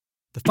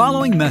The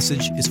following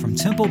message is from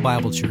Temple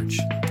Bible Church.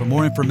 For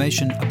more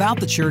information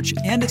about the church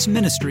and its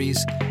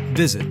ministries,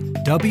 visit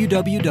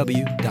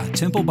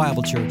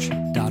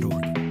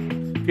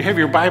www.templebiblechurch.org. If you have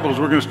your Bibles,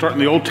 we're going to start in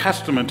the Old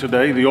Testament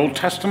today. The Old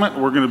Testament,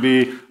 we're going to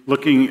be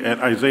looking at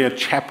Isaiah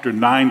chapter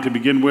 9 to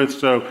begin with.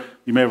 So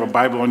you may have a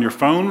Bible on your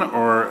phone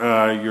or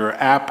your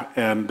app,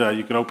 and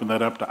you can open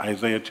that up to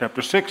Isaiah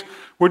chapter 6.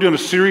 We're doing a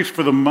series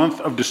for the month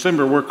of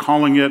December. We're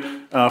calling it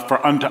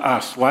For Unto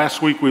Us.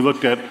 Last week we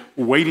looked at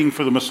waiting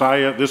for the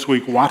Messiah. This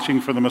week, watching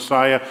for the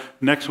Messiah.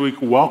 Next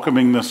week,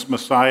 welcoming this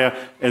Messiah.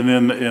 And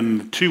then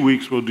in 2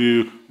 weeks, we'll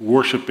do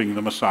worshiping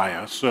the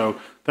Messiah. So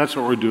that's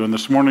what we're doing.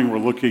 This morning, we're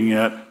looking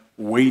at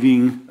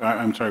watching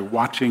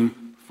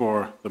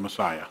for the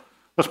Messiah.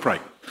 Let's pray.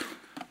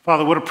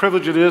 Father, what a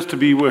privilege it is to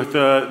be with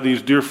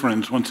these dear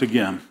friends once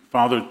again.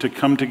 Father, to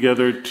come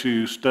together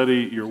to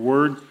study your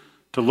word,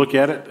 to look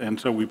at it. And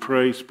so we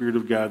pray, Spirit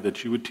of God,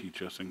 that you would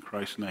teach us in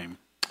Christ's name.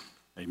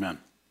 Amen.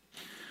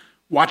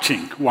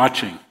 Watching.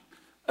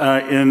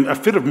 In a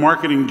fit of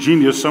marketing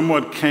genius,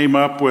 someone came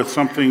up with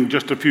something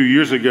just a few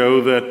years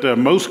ago that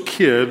most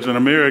kids in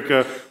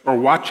America are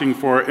watching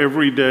for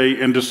every day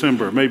in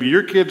December. Maybe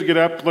your kids get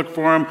up, look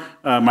for them.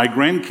 My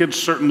grandkids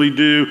certainly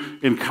do.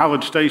 In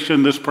College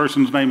Station, this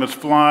person's name is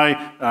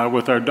Fly.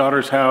 With our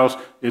daughter's house,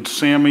 it's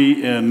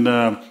Sammy in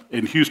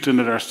Houston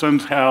at our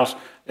son's house.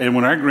 And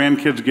when our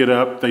grandkids get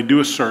up, they do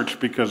a search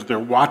because they're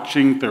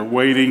watching, they're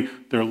waiting,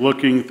 they're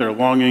looking, they're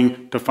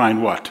longing to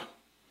find what?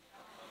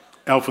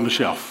 Elf on the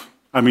Shelf.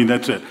 I mean,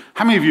 that's it.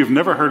 How many of you have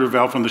never heard of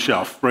Elf on the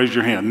Shelf? Raise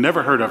your hand.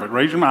 Never heard of it.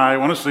 Raise your eye. I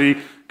want to see.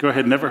 Go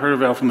ahead. Never heard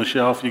of Elf on the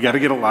Shelf. You got to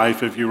get a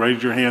life if you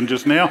raised your hand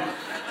just now.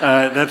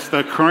 That's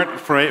the current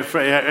phrase.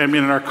 I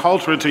mean, in our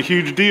culture, it's a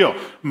huge deal.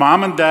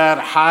 Mom and dad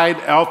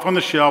hide Elf on the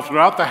Shelf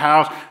throughout the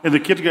house, and the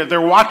kids they're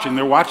watching.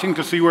 They're watching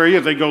to see where he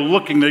is. They go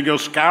looking. They go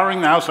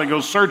scouring the house. They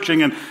go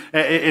searching, and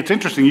it's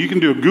interesting. You can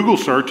do a Google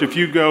search if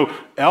you go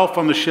Elf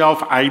on the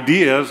Shelf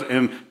ideas,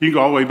 and you can go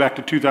all the way back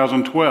to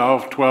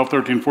 2012, 12,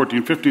 13,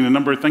 14, 15. A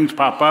number of things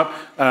pop up.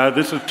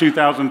 This is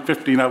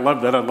 2015. I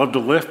love that. I love to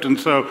lift, and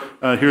so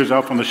here's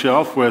Elf on the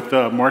Shelf with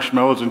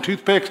marshmallows and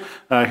toothpicks.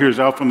 Here's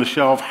Elf on the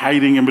Shelf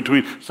hiding in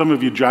between. Some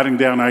of you jotting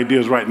down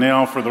ideas right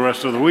now for the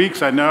rest of the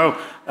weeks. I know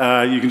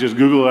you can just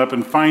Google it up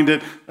and find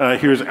it.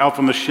 Here's Elf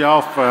on the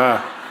Shelf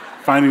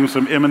finding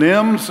some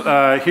M&Ms.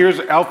 Here's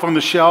Elf on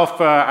the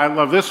Shelf. I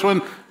love this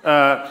one.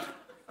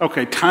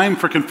 Okay, time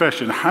for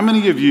confession. How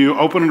many of you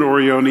open an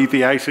Oreo and eat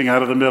the icing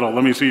out of the middle?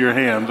 Let me see your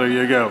hands. There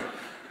you go.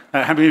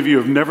 How many of you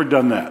have never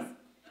done that?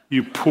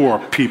 You poor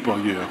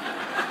people, you.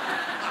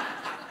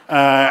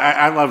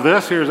 I love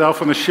this. Here's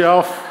Elf on the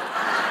Shelf.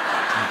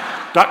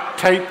 Duct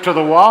tape to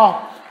the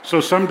wall. So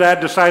some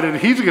dad decided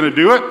he's going to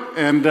do it,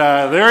 and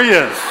there he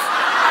is.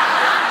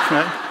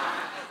 Okay.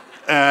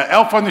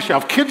 Elf on the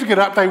Shelf. Kids get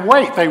up, they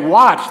wait, they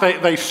watch,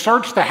 they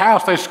search the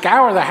house, they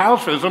scour the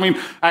houses. I mean,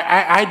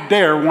 I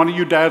dare one of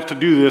you dads to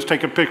do this,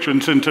 take a picture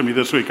and send to me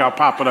this week. I'll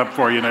pop it up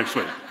for you next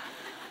week.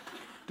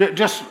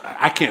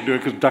 I can't do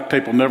it because duct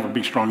tape will never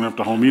be strong enough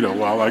to hold me to a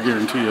while, I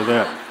guarantee you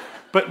that.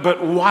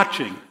 But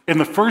watching. In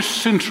the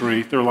first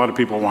century, there were a lot of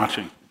people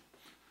watching.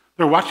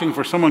 They're watching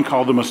for someone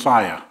called the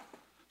Messiah.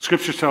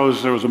 Scripture tells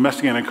us there was a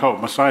messianic hope.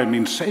 Messiah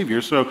means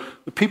Savior, so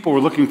the people were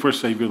looking for a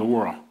Savior of the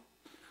world.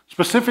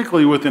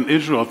 Specifically within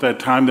Israel at that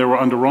time, they were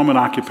under Roman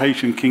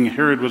occupation. King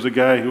Herod was a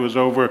guy who was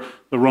over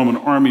the Roman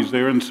armies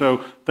there, and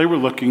so they were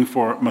looking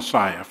for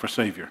Messiah, for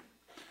Savior.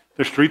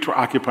 Their streets were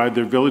occupied,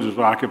 their villages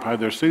were occupied,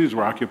 their cities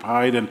were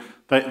occupied, and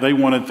they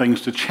wanted things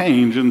to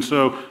change. And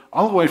so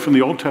all the way from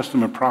the Old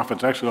Testament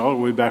prophets, actually all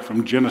the way back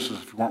from Genesis,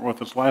 if you weren't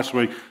with us last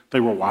week, they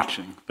were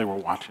watching.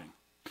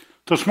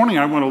 So this morning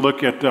I want to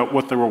look at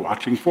what they were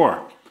watching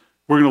for.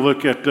 We're going to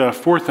look at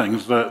four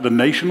things. The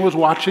nation was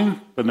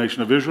watching. The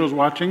nation of Israel was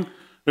watching.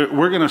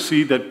 We're going to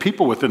see that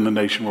people within the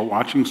nation were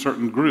watching,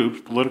 certain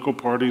groups, political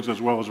parties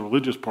as well as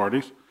religious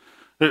parties.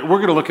 We're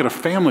going to look at a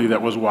family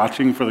that was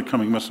watching for the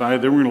coming Messiah.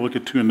 Then we're going to look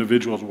at two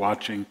individuals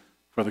watching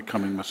for the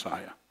coming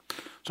Messiah.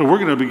 So we're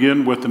going to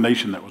begin with the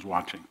nation that was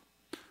watching.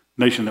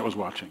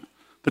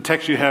 The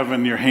text you have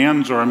in your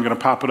hands, or I'm going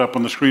to pop it up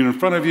on the screen in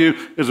front of you,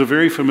 is a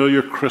very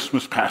familiar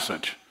Christmas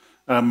passage.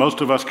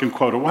 Most of us can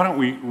quote it. Why don't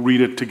we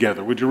read it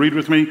together? Would you read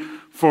with me?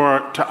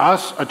 For to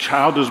us a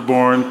child is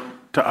born,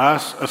 to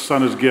us a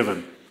son is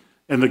given,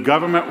 and the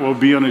government will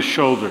be on his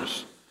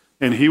shoulders,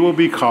 and he will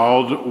be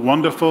called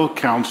Wonderful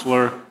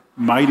Counselor,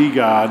 Mighty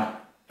God,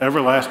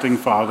 Everlasting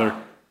Father,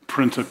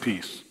 Prince of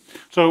Peace.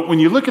 So when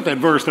you look at that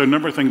verse, there are a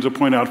number of things to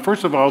point out.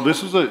 First of all,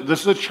 this is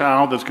a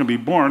child that's going to be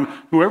born,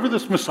 whoever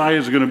this Messiah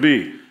is going to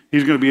be.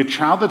 He's going to be a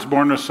child that's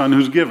born, a son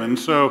who's given.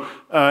 So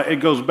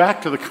it goes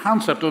back to the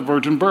concept of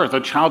virgin birth.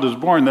 A child is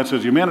born, that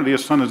says humanity, a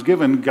son is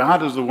given.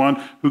 God is the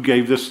one who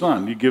gave this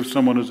son. You give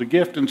someone as a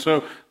gift, and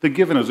so the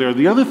given is there.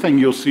 The other thing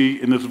you'll see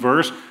in this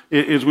verse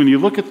is when you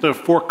look at the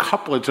four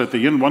couplets at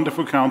the end,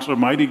 Wonderful Counselor,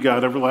 Mighty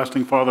God,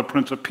 Everlasting Father,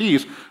 Prince of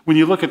Peace, when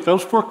you look at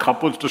those four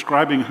couplets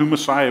describing who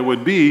Messiah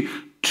would be,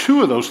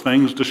 two of those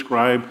things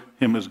describe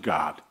him as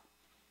God.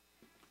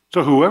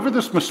 So whoever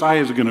this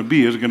Messiah is going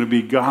to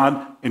be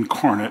God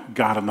incarnate,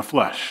 God in the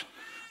flesh.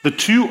 The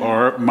two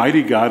are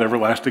mighty God,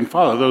 everlasting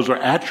Father. Those are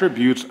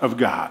attributes of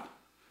God.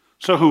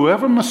 So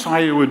whoever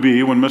Messiah would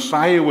be, when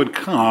Messiah would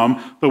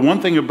come, the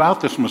one thing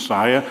about this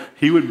Messiah,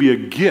 he would be a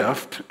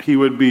gift. He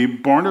would be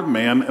born of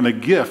man and a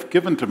gift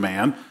given to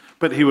man,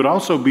 but he would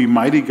also be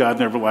mighty God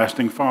and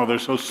everlasting Father.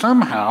 So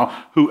somehow,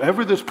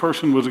 whoever this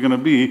person was going to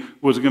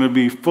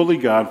be fully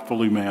God,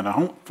 fully man.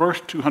 A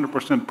first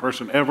 200%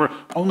 person ever,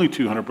 only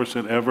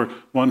 200% ever,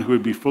 one who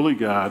would be fully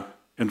God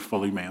and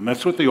fully man.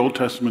 That's what the Old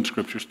Testament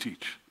scriptures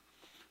teach.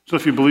 So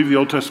if you believe the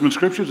Old Testament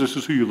scriptures, this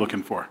is who you're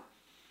looking for.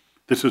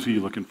 This is who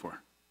you're looking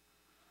for.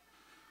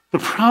 The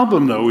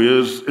problem, though,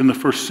 is in the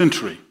first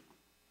century,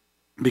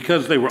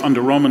 because they were under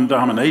Roman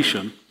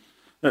domination,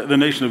 the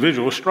nation of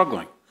Israel was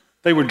struggling.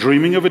 They were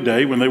dreaming of a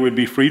day when they would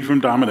be freed from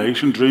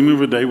domination, dreaming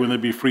of a day when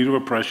they'd be freed of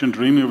oppression,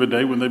 dreaming of a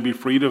day when they'd be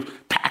freed of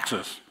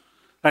taxes.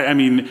 I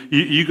mean,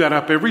 you got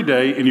up every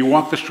day and you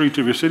walked the streets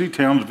of your city,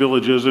 towns,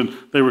 villages, and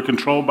they were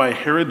controlled by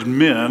Herod's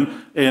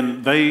men,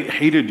 and they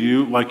hated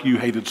you like you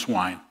hated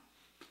swine.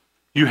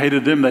 You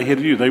hated them, they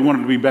hated you. They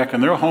wanted to be back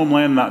in their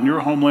homeland, not in your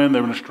homeland. They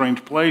were in a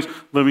strange place,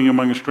 living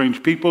among a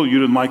strange people.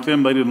 You didn't like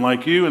them, they didn't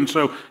like you. And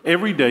so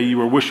every day you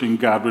were wishing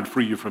God would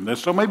free you from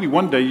this. So maybe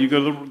one day you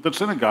go to the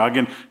synagogue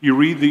and you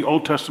read the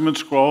Old Testament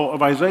scroll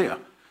of Isaiah.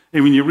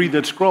 And when you read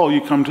that scroll,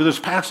 you come to this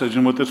passage.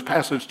 And what this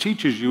passage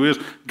teaches you is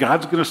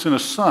God's going to send a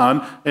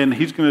son, and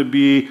he's going to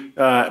be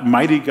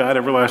mighty God,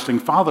 everlasting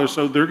Father.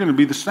 So they're going to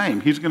be the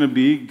same. He's going to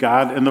be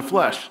God in the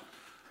flesh.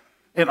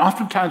 And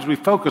oftentimes we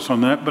focus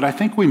on that, but I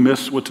think we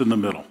miss what's in the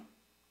middle.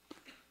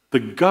 The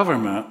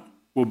government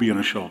will be on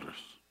his shoulders.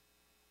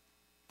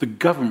 The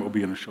government will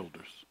be on his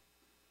shoulders.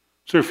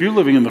 So if you're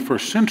living in the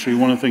first century,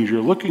 one of the things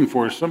you're looking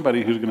for is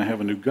somebody who's going to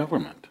have a new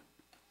government.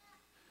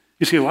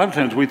 You see, a lot of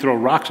times we throw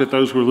rocks at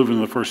those who are living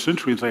in the first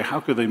century and say, how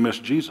could they miss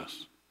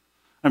Jesus?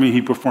 I mean,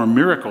 he performed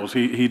miracles.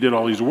 He did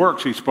all these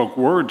works. He spoke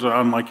words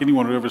unlike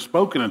anyone who ever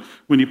spoken. And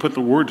when you put the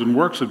words and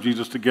works of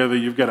Jesus together,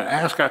 you've got to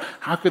ask,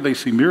 how could they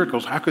see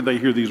miracles? How could they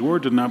hear these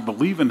words and not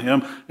believe in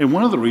him? And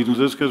one of the reasons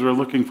is because they're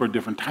looking for a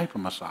different type of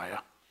Messiah.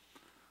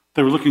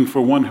 They were looking for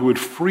one who would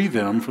free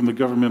them from the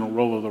governmental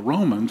role of the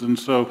Romans, and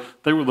so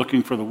they were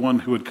looking for the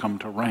one who would come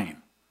to reign.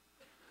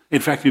 In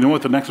fact, you know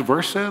what the next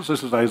verse says?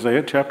 This is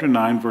Isaiah chapter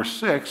 9, verse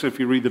 6. If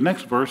you read the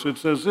next verse, it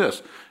says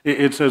this.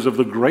 It says, of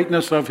the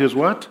greatness of his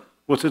what?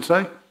 What's it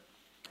say?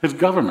 His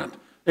government.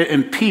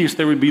 In peace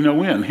there would be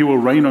no end. He will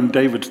reign on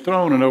David's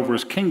throne and over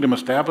his kingdom,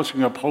 establishing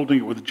and upholding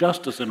it with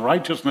justice and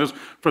righteousness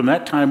from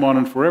that time on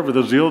and forever.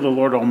 The zeal of the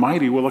Lord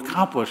Almighty will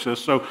accomplish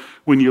this. So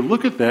when you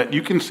look at that,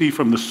 you can see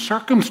from the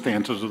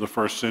circumstances of the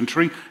first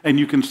century, and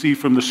you can see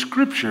from the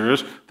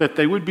scriptures that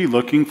they would be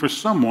looking for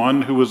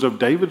someone who was of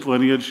David's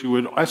lineage who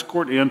would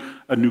escort in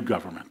a new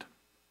government.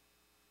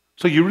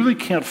 So you really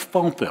can't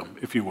fault them,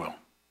 if you will.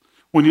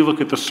 When you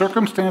look at the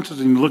circumstances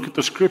and you look at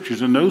the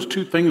scriptures, and those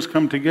two things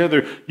come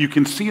together, you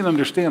can see and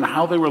understand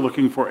how they were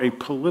looking for a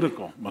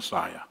political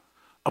Messiah,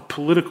 a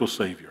political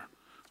Savior,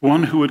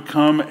 one who would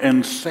come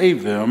and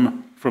save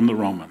them from the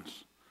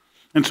Romans.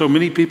 And so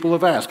many people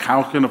have asked,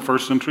 how can a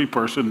first century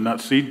person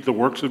not see the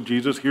works of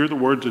Jesus, hear the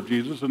words of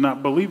Jesus, and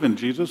not believe in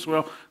Jesus?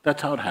 Well,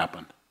 that's how it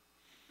happened.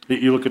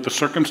 You look at the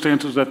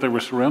circumstances that they were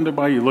surrounded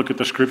by, you look at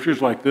the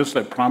scriptures like this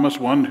that promise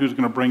one who's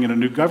going to bring in a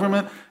new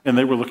government, and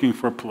they were looking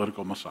for a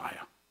political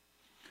Messiah.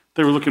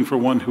 They were looking for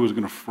one who was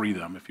going to free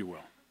them, if you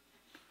will.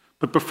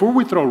 But before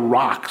we throw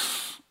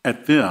rocks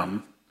at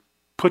them,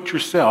 put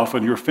yourself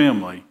and your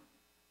family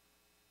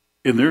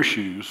in their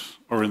shoes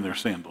or in their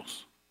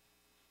sandals.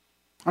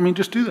 I mean,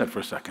 just do that for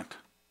a second.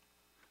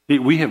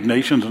 We have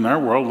nations in our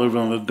world living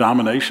on the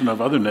domination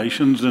of other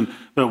nations, and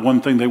the one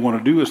thing they want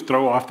to do is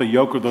throw off the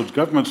yoke of those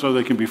governments so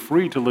they can be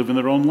free to live in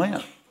their own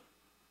land.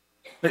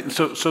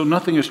 So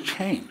nothing has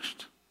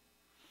changed.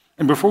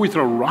 And before we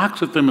throw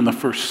rocks at them in the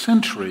first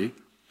century,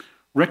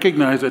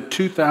 recognize that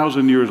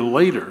 2,000 years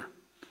later,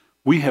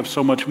 we have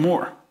so much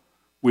more.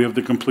 We have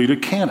the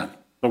completed canon,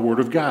 the Word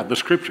of God, the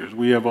Scriptures.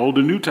 We have Old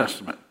and New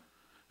Testament.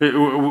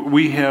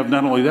 We have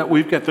not only that,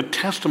 we've got the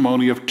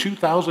testimony of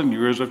 2,000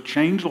 years of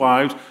changed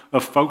lives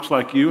of folks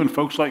like you and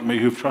folks like me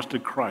who've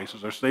trusted Christ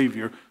as our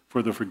Savior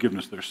for the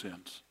forgiveness of their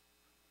sins.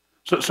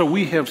 So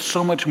we have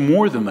so much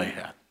more than they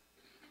had.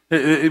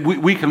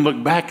 We can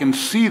look back and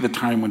see the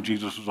time when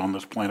Jesus was on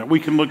this planet. We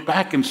can look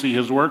back and see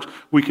his works.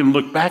 We can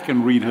look back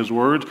and read his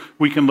words.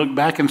 We can look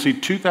back and see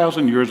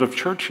 2,000 years of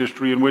church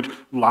history in which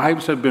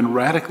lives have been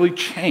radically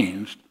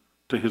changed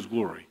to his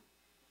glory.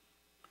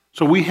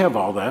 So we have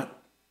all that,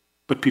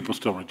 but people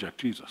still reject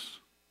Jesus.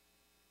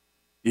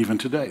 Even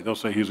today, they'll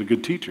say he's a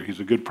good teacher, he's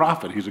a good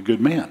prophet, he's a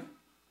good man.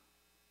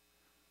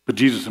 But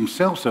Jesus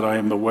himself said, I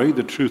am the way,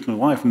 the truth, and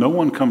the life. No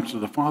one comes to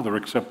the Father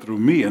except through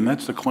me. And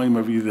that's the claim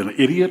of either an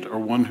idiot or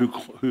one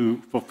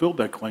who fulfilled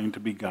that claim to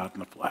be God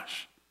in the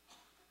flesh.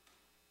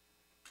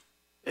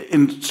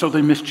 And so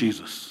they missed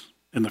Jesus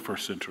in the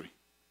first century.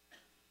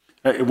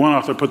 One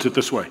author puts it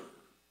this way.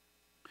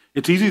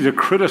 It's easy to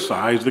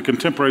criticize the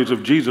contemporaries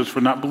of Jesus for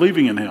not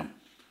believing in him.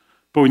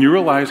 But when you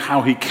realize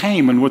how he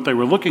came and what they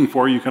were looking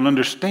for, you can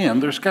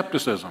understand their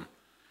skepticism.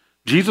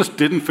 Jesus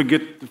didn't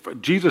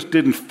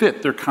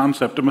fit their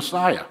concept of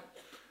Messiah.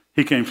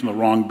 He came from the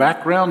wrong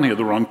background. He had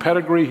the wrong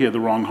pedigree. He had the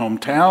wrong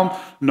hometown.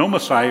 No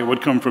Messiah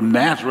would come from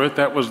Nazareth.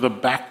 That was the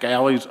back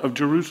alleys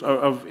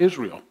of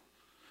Israel.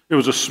 It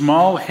was a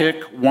small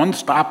hick, one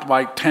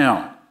stoplight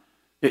town.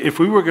 If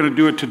we were going to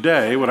do it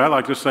today, what I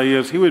like to say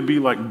is he would be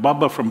like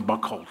Bubba from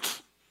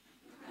Buckholz.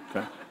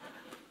 Okay?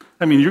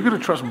 I mean, you're going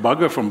to trust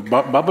Bubba from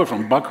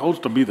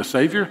Buckholz to be the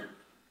Savior?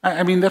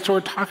 I mean, that's what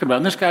we're talking about.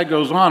 And this guy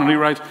goes on and he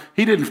writes,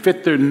 he didn't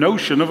fit their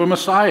notion of a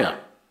Messiah.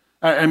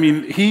 I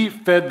mean, he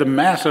fed the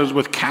masses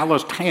with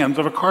calloused hands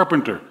of a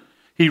carpenter.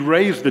 He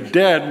raised the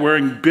dead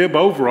wearing bib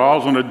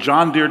overalls and a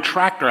John Deere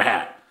tractor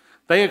hat.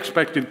 They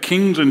expected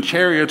kings and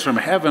chariots from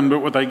heaven, but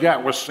what they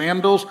got was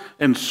sandals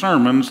and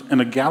sermons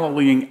and a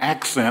Galilean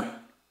accent,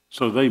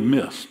 so they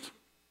missed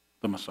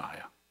the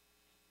Messiah.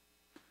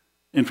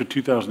 And for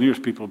 2,000 years,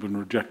 people have been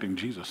rejecting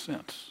Jesus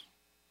since.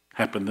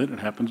 Happened then, it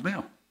happens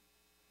now.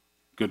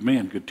 Good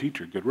man, good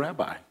teacher, good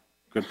rabbi,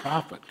 good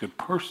prophet, good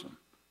person.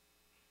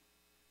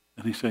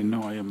 And he's saying,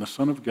 no, I am the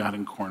Son of God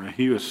incarnate.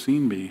 He who has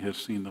seen me has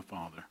seen the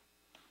Father.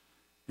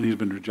 And he's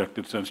been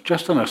rejected since.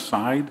 Just an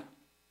aside,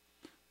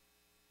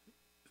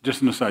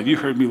 you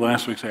heard me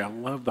last week say, I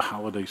love the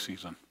holiday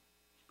season.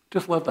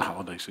 Just love the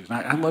holiday season.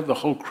 I love the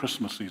whole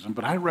Christmas season,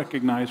 but I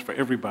recognize for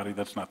everybody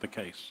that's not the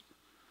case.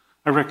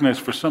 I recognize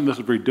for some this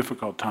is a very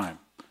difficult time.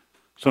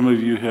 Some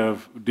of you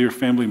have dear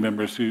family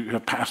members who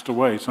have passed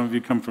away. Some of you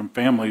come from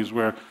families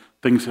where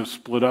things have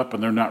split up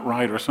and they're not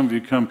right. Or some of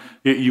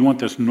you want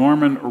this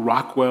Norman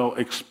Rockwell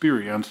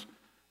experience,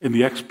 and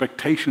the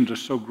expectations are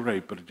so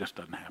great, but it just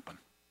doesn't happen.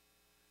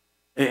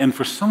 And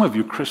for some of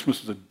you,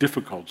 Christmas is a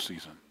difficult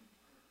season.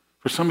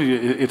 For some of you,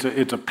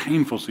 it's a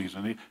painful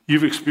season.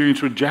 You've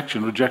experienced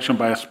rejection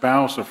by a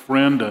spouse, a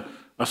friend,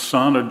 a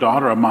son or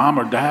daughter, a mom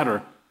or dad,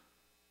 or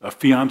a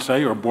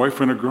fiance or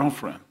boyfriend or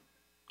girlfriend.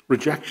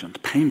 Rejection's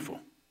painful.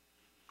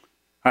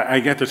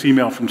 I got this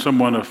email from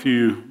someone a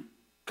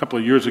couple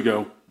of years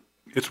ago.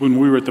 It's when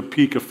we were at the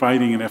peak of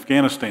fighting in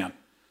Afghanistan.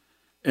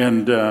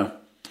 And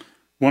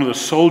one of the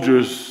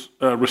soldiers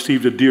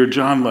received a Dear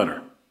John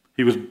letter.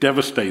 He was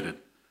devastated.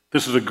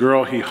 This is a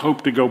girl he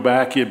hoped to go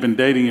back. He had been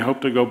dating. He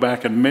hoped to go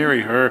back and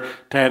marry her.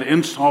 To add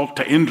insult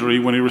to injury,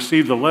 when he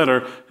received the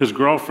letter, his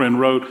girlfriend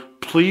wrote,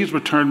 "Please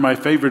return my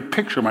favorite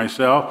picture of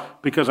myself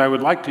because I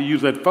would like to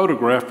use that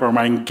photograph for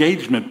my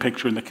engagement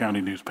picture in the county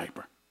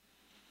newspaper."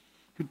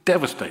 He was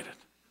devastated.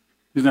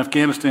 He's in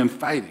Afghanistan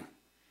fighting.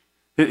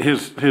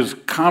 His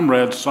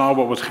comrades saw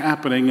what was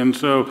happening, and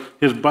so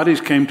his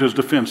buddies came to his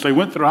defense. They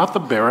went throughout the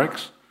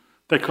barracks.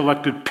 They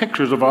collected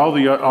pictures of all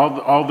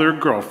their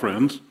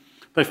girlfriends.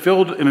 They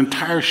filled an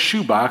entire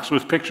shoebox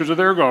with pictures of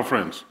their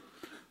girlfriends.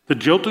 The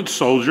jilted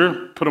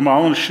soldier put them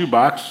all in a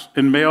shoebox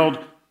and mailed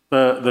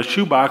the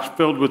shoebox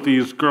filled with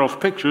these girls'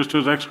 pictures to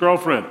his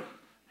ex-girlfriend.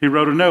 He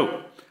wrote a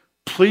note,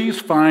 "Please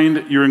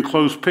find your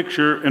enclosed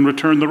picture and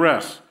return the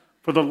rest.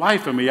 For the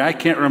life of me, I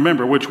can't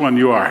remember which one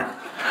you are."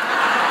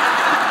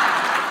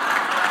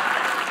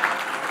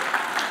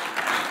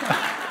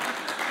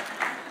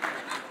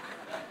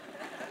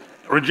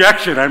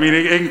 Rejection. I mean,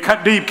 it can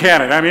cut deep,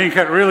 can't it? I mean, it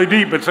can cut really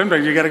deep, but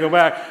sometimes you got to go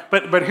back.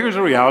 But here's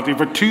the reality.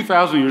 For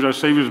 2,000 years, our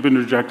Savior has been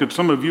rejected.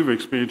 Some of you have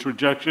experienced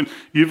rejection.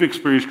 You've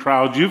experienced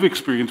trials. You've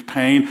experienced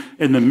pain.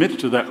 In the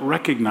midst of that,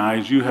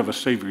 recognize you have a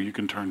Savior you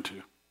can turn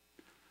to.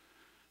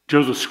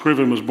 Joseph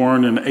Scriven was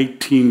born in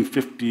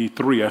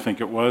 1853, I think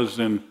it was,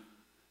 and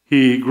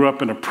he grew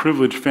up in a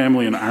privileged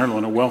family in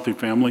Ireland, a wealthy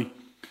family.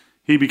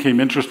 He became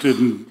interested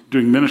in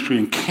doing ministry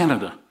in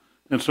Canada,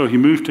 and so he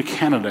moved to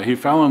Canada. He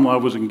fell in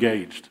love, was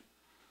engaged.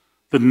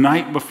 The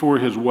night before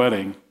his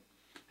wedding,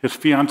 his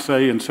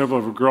fiancée and several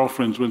of her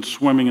girlfriends went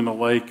swimming in the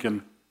lake,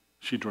 and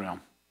she drowned.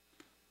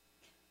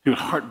 He was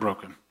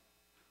heartbroken.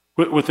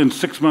 Within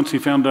 6 months, he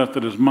found out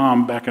that his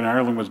mom back in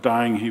Ireland was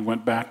dying. He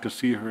went back to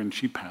see her, and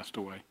she passed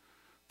away.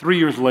 3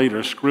 years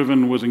later,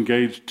 Scriven was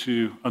engaged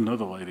to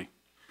another lady.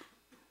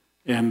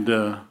 And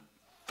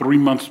 3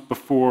 months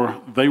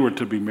before they were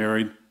to be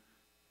married,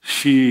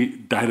 she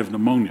died of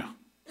pneumonia.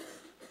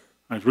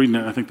 I was reading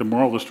that, and I think the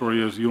moral of the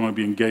story is you want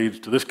to be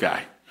engaged to this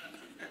guy.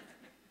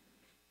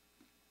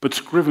 But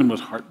Scriven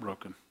was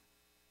heartbroken,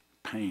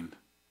 pained.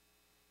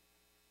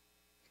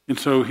 And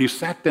so he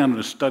sat down in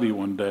a study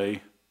one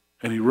day,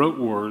 and he wrote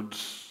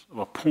words of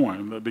a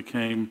poem that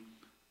became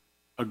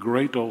a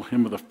great old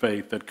hymn of the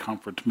faith that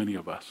comforts many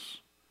of us.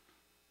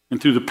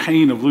 And through the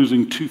pain of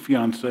losing 2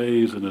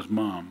 fiancées and his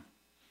mom,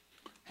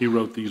 he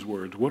wrote these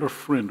words, "What a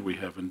friend we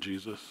have in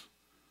Jesus.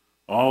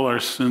 All our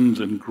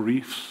sins and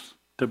griefs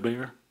to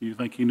bear." You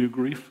think he knew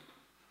grief?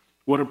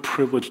 What a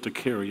privilege to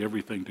carry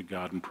everything to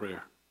God in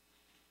prayer.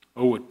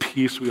 Oh, what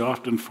peace we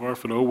often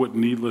forfeit. Oh, what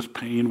needless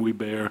pain we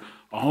bear,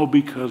 all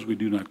because we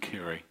do not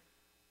carry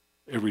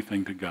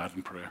everything to God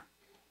in prayer.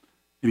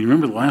 And you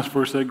remember the last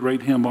verse of that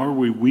great hymn, "Are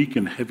we weak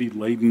and heavy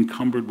laden,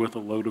 cumbered with a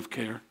load of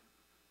care?"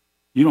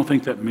 You don't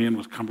think that man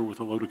was cumbered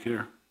with a load of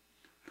care?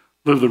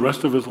 Lived the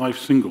rest of his life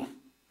single,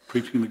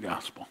 preaching the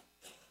gospel,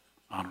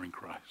 honoring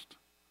Christ.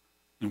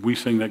 And we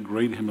sing that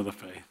great hymn of the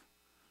faith.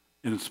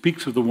 And it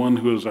speaks of the one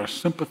who is our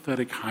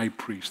sympathetic high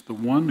priest, the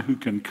one who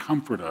can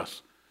comfort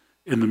us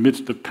in the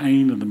midst of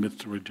pain, in the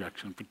midst of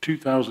rejection. For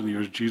 2,000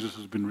 years, Jesus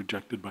has been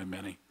rejected by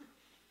many.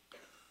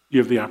 You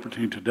have the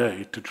opportunity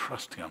today to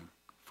trust him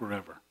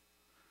forever.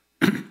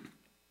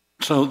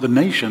 So the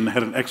nation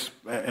had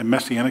a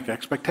messianic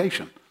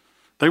expectation.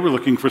 They were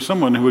looking for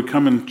someone who would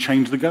come and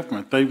change the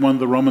government. They wanted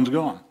the Romans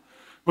gone.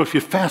 Well, if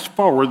you fast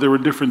forward, there were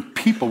different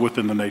people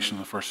within the nation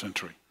in the first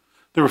century.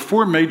 There were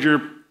four major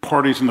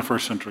parties in the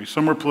first century.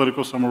 Some were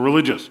political, some were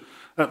religious.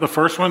 The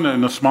first one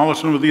and the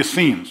smallest one were the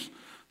Essenes.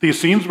 The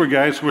Essenes were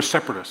guys who were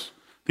separatists.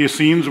 The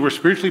Essenes were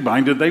spiritually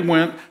minded.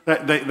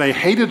 They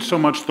hated so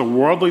much the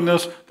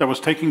worldliness that was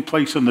taking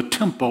place in the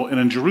temple and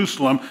in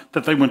Jerusalem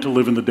that they went to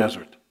live in the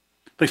desert.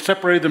 They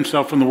separated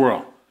themselves from the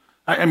world.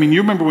 I mean,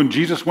 you remember when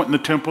Jesus went in the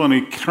temple and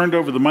he turned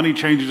over the money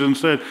changers and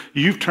said,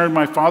 "You've turned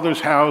my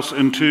Father's house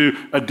into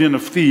a den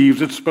of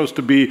thieves. It's supposed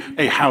to be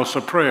a house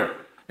of prayer."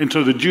 And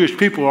so the Jewish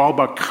people were all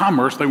about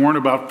commerce. They weren't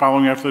about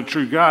following after the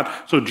true God.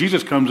 So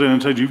Jesus comes in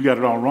and said, "You've got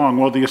it all wrong."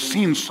 Well, the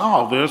Essenes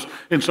saw this,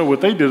 and so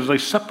what they did is they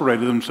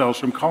separated themselves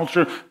from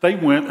culture. They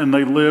went and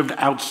they lived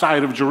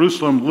outside of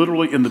Jerusalem,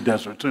 literally in the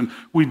deserts. And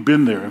we've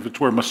been there. If it's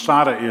where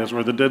Masada is,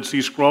 where the Dead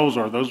Sea Scrolls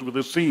are, those were the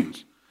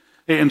Essenes.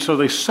 And so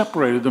they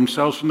separated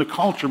themselves from the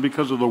culture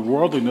because of the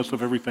worldliness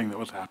of everything that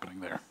was happening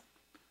there.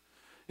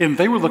 And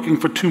they were looking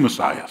for two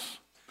messiahs.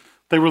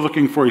 They were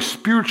looking for a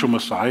spiritual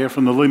Messiah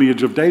from the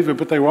lineage of David,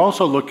 but they were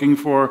also looking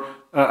for,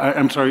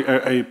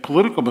 a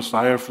political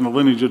Messiah from the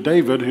lineage of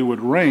David who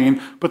would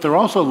reign, but they're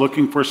also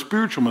looking for a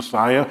spiritual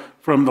Messiah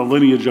from the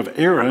lineage of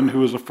Aaron, who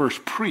was the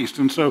first priest.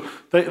 And so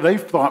they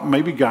thought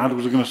maybe God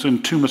was going to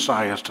send two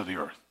Messiahs to the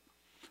earth.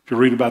 If you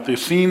read about the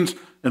Essenes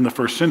in the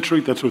first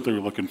century, that's what they were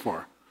looking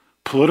for.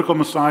 Political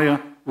Messiah,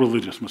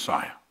 religious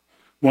Messiah.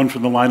 One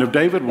from the line of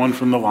David, one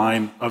from the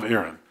line of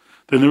Aaron.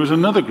 Then there was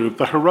another group,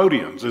 the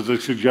Herodians, as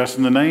it suggests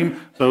in the name,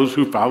 those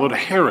who followed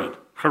Herod.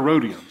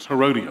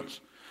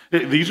 Herodians.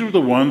 These are the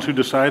ones who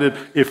decided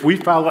if we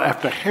follow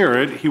after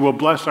Herod, he will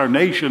bless our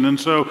nation. And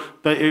so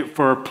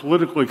for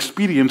political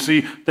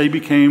expediency, they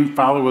became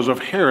followers of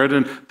Herod,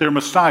 and their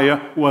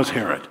Messiah was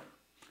Herod.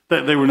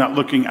 They were not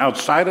looking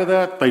outside of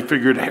that. They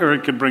figured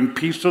Herod could bring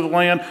peace to the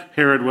land.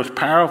 Herod was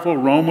powerful.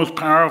 Rome was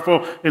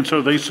powerful. And so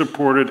they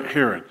supported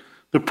Herod.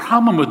 The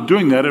problem with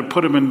doing that, it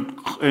put them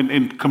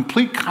in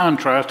complete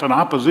contrast and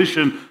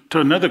opposition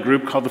to another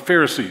group called the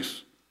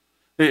Pharisees.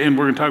 And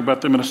we're going to talk about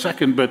them in a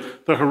second,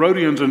 but the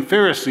Herodians and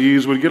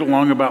Pharisees would get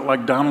along about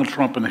like Donald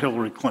Trump and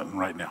Hillary Clinton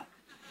right now.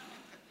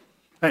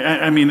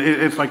 I mean,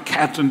 it's like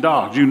cats and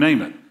dogs, you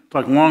name it. It's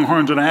like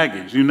Longhorns and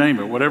Aggies, you name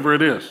it, whatever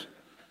it is.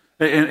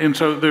 And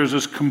so there's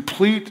this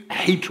complete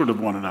hatred of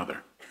one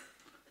another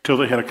till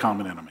they had a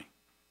common enemy.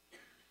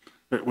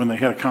 When they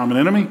had a common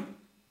enemy,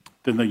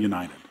 then they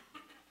united.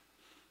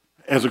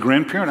 As a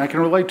grandparent, I can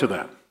relate to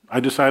that. I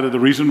decided the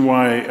reason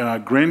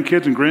why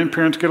grandkids and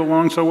grandparents get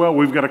along so well,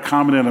 we've got a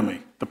common enemy,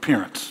 the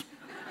parents.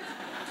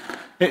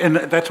 And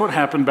that's what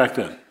happened back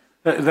then.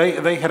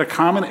 They had a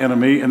common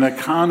enemy, and that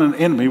common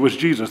enemy was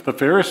Jesus. The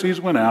Pharisees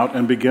went out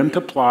and began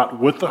to plot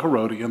with the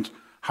Herodians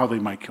how they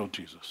might kill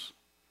Jesus.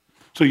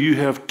 So you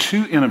have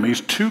two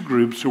enemies, two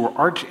groups who were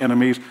arch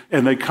enemies,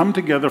 and they come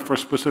together for a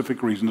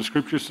specific reason. The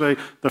scriptures say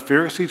the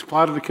Pharisees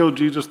plotted to kill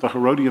Jesus, the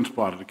Herodians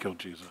plotted to kill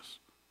Jesus.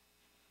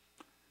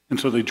 And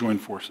so they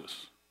joined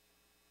forces.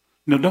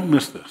 Now, don't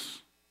miss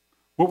this.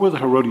 What were the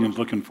Herodians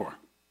looking for?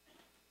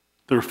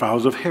 They were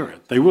followers of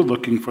Herod. They were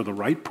looking for the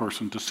right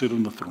person to sit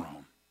on the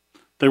throne.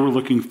 They were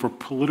looking for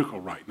political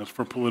rightness,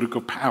 for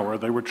political power.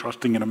 They were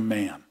trusting in a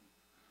man.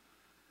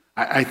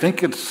 I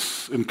think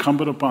it's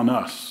incumbent upon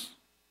us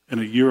in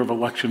a year of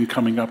election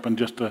coming up in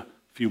just a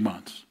few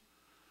months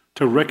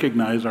to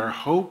recognize our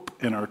hope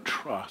and our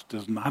trust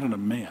is not in a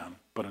man,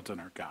 but it's in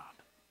our God.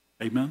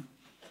 Amen?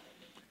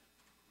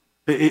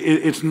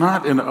 It's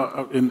not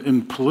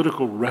in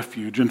political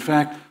refuge. In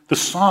fact, the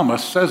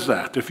psalmist says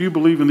that. If you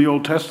believe in the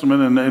Old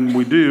Testament, and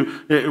we do,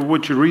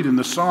 what you read in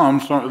the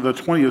Psalms, the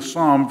 20th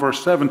Psalm,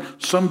 verse 7,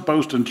 some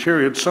boast in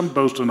chariots, some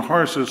boast in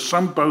horses,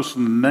 some boast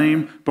in the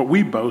name, but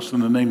we boast in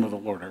the name of the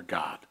Lord our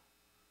God.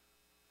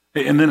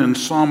 And then in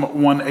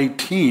Psalm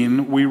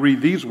 118, we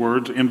read these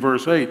words in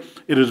verse 8,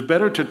 it is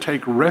better to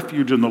take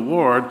refuge in the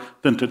Lord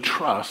than to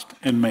trust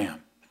in man.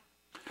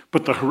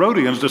 But the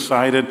Herodians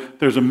decided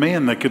there's a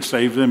man that could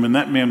save them, and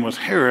that man was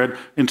Herod,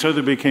 and so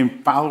they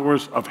became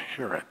followers of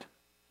Herod.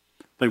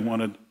 They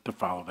wanted to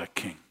follow that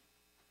king.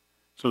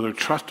 So their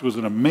trust was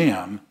in a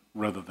man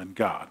rather than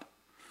God.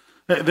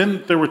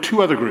 Then there were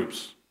two other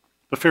groups,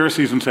 the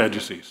Pharisees and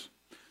Sadducees.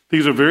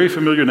 These are very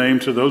familiar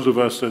names to those of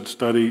us that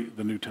study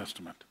the New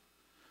Testament.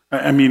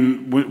 I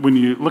mean, when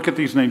you look at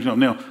these names,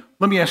 now,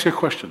 let me ask you a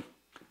question.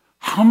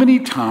 How many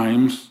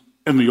times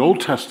in the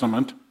Old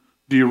Testament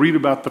do you read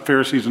about the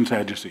Pharisees and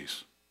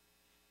Sadducees?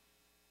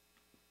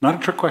 Not a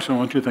trick question, I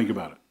want you to think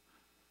about it.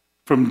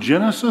 From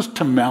Genesis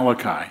to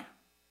Malachi,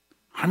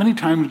 how many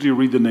times do you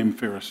read the name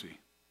Pharisee?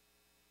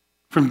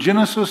 From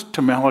Genesis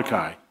to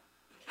Malachi,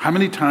 how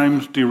many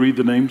times do you read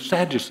the name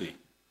Sadducee?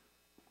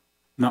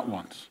 Not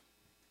once.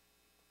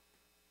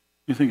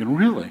 You're thinking,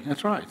 really?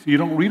 That's right. You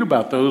don't read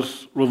about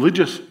those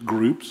religious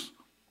groups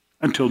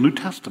until New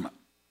Testament.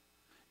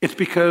 It's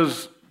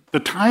because the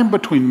time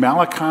between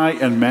Malachi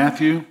and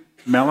Matthew,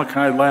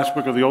 Malachi, last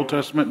book of the Old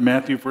Testament,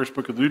 Matthew, first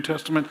book of the New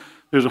Testament,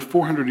 there's a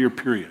 400-year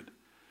period.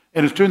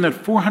 And it's during that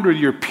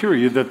 400-year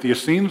period that the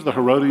Essenes, the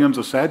Herodians,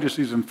 the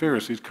Sadducees, and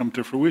Pharisees come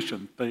to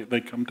fruition.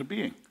 They come to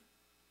being.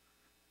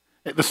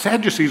 The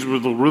Sadducees were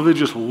the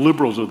religious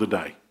liberals of the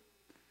day.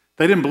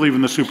 They didn't believe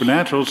in the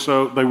supernatural,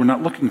 so they were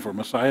not looking for a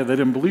Messiah. They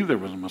didn't believe there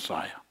was a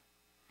Messiah.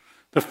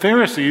 The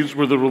Pharisees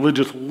were the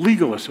religious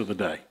legalists of the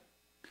day.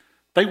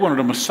 They wanted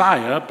a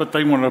Messiah, but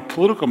they wanted a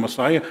political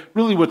Messiah.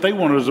 Really what they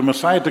wanted was a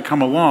Messiah to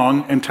come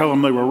along and tell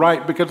them they were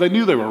right because they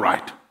knew they were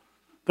right.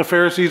 The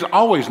Pharisees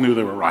always knew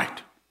they were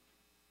right.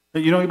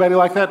 You know anybody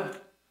like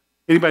that?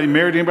 Anybody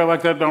married anybody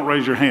like that? Don't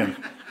raise your hand.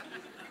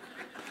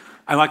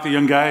 I like the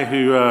young guy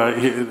who,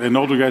 an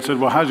older guy said,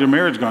 well, how's your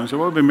marriage going? I said,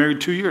 well, we've been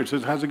married 2 years. He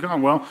says, how's it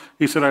going? Well,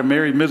 he said, I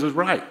married Mrs.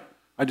 Right.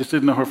 I just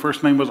didn't know her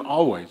first name was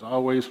always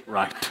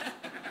right.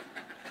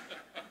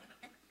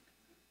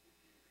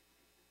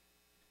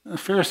 The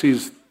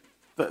Pharisees,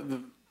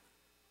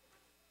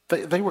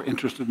 they were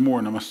interested more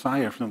in a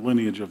Messiah from the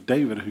lineage of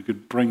David who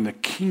could bring the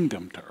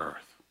kingdom to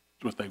earth.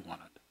 That's what they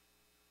wanted.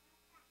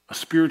 A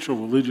spiritual,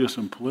 religious,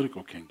 and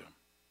political kingdom.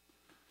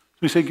 So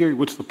you say, Gary,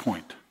 what's the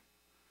point?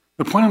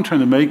 The point I'm trying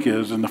to make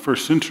is, in the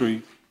first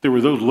century, there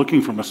were those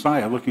looking for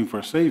Messiah, looking for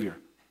a Savior.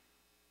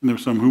 And there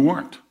were some who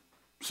weren't.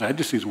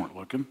 Sadducees weren't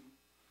looking.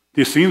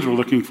 The Essenes were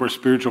looking for a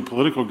spiritual,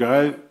 political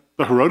guy.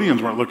 The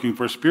Herodians weren't looking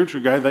for a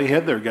spiritual guy. They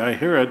had their guy,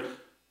 Herod.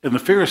 And the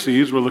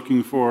Pharisees were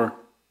looking for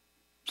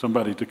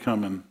somebody to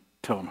come and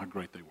tell them how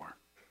great they were.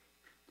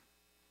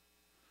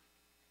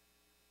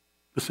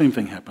 The same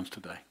thing happens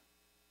today.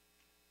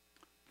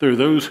 There are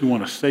those who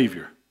want a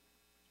Savior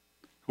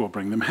who will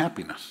bring them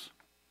happiness.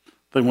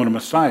 They want a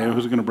Messiah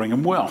who's going to bring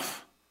them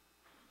wealth.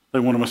 They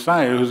want a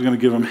Messiah who's going to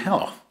give them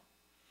health.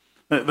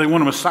 They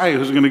want a Messiah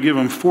who's going to give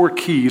them 4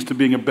 keys to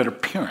being a better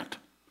parent.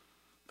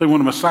 They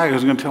want a Messiah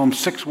who's going to tell them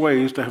 6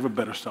 ways to have a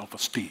better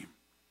self-esteem.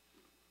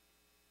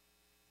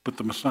 But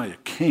the Messiah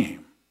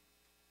came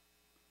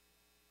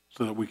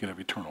so that we could have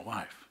eternal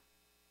life.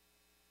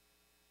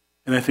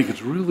 And I think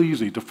it's real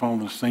easy to fall in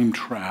the same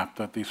trap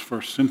that these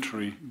first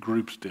century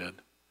groups did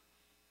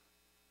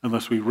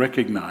unless we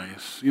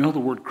recognize, you know the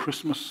word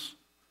Christmas?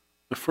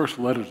 The first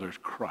letters are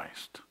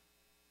Christ.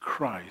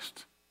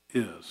 Christ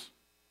is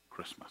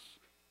Christmas.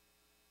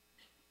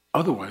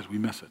 Otherwise, we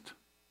miss it,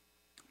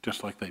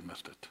 just like they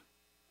missed it.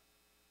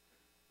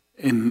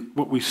 And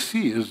what we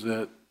see is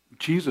that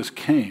Jesus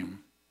came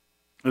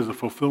as a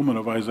fulfillment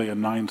of Isaiah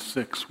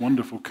 9:6,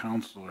 wonderful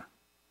counselor,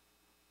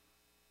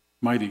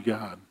 mighty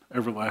God,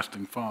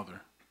 everlasting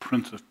Father,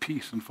 Prince of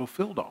Peace, and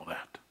fulfilled all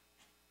that.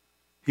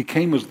 He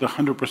came as the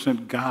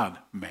 100%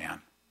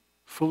 God-man,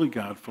 fully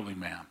God, fully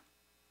man.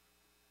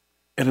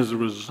 And as a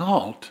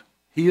result,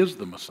 he is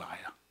the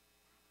Messiah.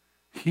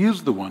 He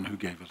is the one who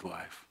gave his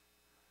life.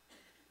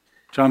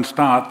 John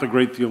Stott, the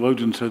great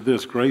theologian, said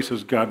this: grace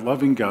is God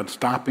loving, God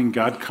stopping,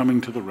 God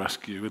coming to the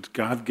rescue. It's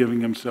God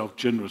giving himself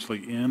generously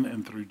in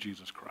and through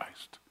Jesus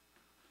Christ.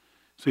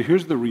 So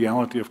here's the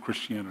reality of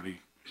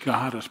Christianity.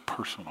 God is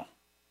personal.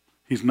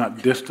 He's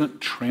not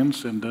distant,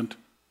 transcendent.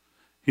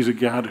 He's a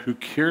God who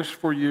cares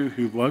for you,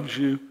 who loves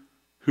you,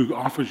 who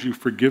offers you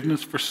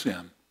forgiveness for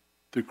sin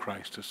through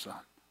Christ his Son.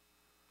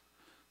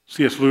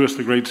 C.S. Lewis,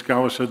 the great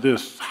scholar, said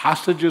this: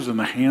 hostages in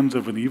the hands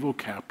of an evil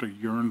captor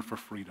yearn for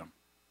freedom.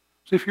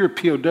 So if you're a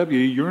POW, you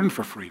yearn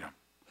for freedom.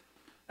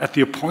 At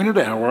the appointed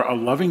hour, a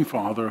loving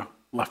father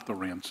left the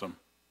ransom.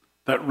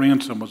 That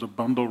ransom was a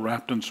bundle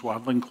wrapped in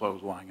swaddling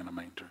clothes lying in a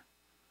manger.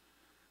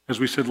 As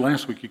we said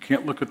last week, you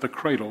can't look at the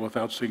cradle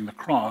without seeing the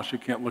cross. You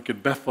can't look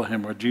at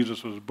Bethlehem, where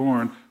Jesus was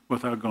born,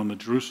 without going to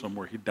Jerusalem,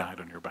 where he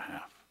died on your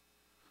behalf.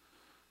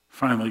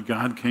 Finally,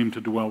 God came to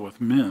dwell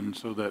with men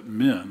so that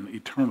men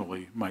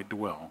eternally might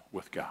dwell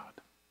with God.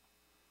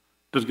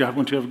 Does God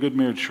want you to have a good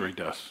marriage? Sure he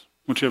does.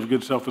 Want you to have a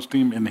good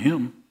self-esteem? In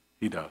him,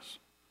 he does.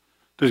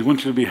 Does he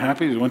want you to be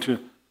happy? Does he want you?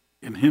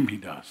 In him, he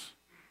does.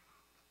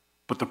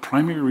 But the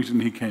primary reason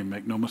he came,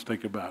 make no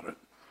mistake about it,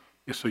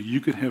 is so you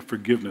could have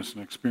forgiveness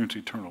and experience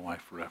eternal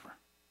life forever.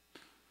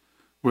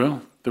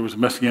 Well, there was a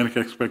messianic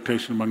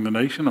expectation among the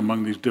nation,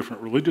 among these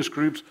different religious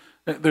groups.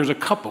 There's a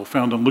couple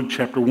found in Luke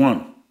chapter 1.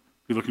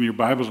 If you look in your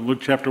Bibles in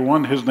Luke chapter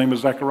 1, his name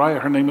is Zechariah,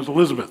 her name is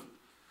Elizabeth.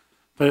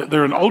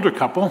 They're an older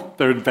couple.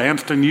 They're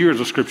advanced in years,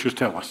 the scriptures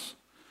tell us.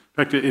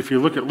 In fact, if you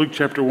look at Luke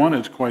chapter 1,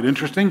 it's quite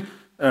interesting.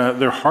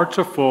 Their hearts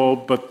are full,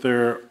 but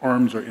their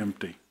arms are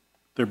empty.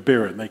 They're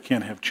barren. They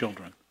can't have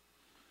children.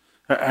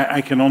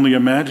 I can only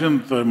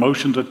imagine the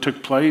emotions that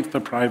took place, the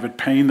private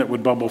pain that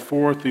would bubble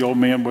forth. The old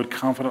man would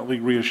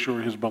confidently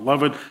reassure his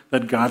beloved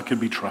that God can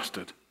be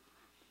trusted.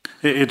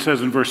 It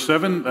says in verse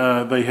 7,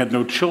 they had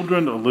no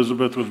children.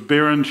 Elizabeth was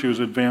barren. She was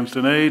advanced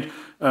in age.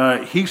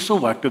 He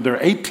selected, there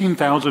are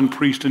 18,000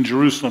 priests in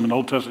Jerusalem in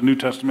Old Testament, New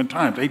Testament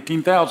times,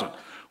 18,000.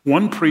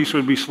 One priest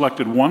would be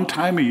selected one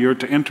time a year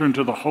to enter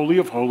into the Holy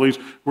of Holies,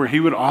 where he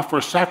would offer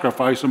a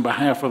sacrifice on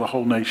behalf of the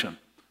whole nation.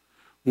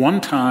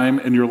 One time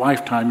in your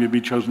lifetime, you'll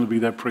be chosen to be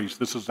that priest.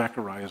 This is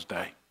Zechariah's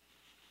day.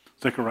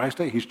 Zechariah's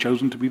day, he's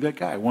chosen to be that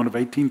guy, one of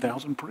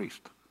 18,000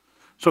 priests.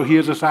 So he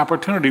has this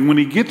opportunity. When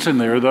he gets in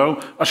there,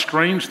 though, a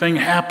strange thing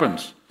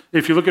happens.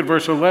 If you look at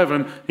verse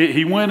 11,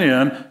 he went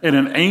in, and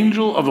an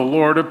angel of the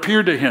Lord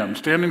appeared to him,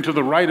 standing to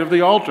the right of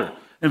the altar.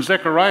 And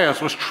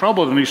Zacharias was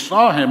troubled, and he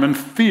saw him, and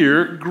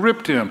fear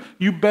gripped him.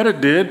 You bet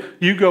it did.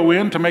 You go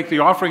in to make the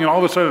offering, and all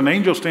of a sudden an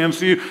angel stands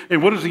to you.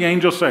 And what does the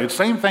angel say? The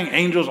same thing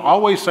angels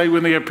always say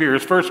when they appear.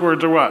 His first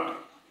words are what?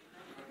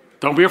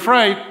 Don't be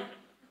afraid.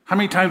 How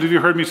many times have you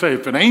heard me say,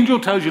 if an angel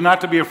tells you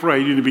not to be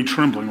afraid, you need to be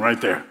trembling right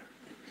there?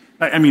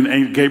 I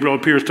mean, Gabriel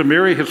appears to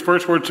Mary. His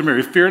first words to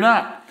Mary, fear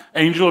not.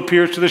 Angel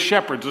appears to the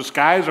shepherds. The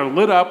skies are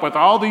lit up with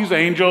all these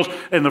angels,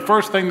 and the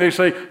first thing they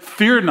say,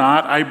 fear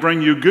not, I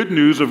bring you good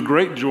news of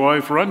great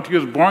joy, for unto you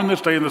is born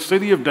this day in the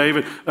city of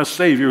David a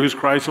Savior, who is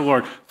Christ the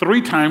Lord.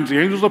 3 times the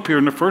angels appear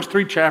in the first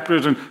 3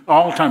 chapters, and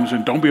all times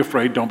saying, don't be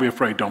afraid, don't be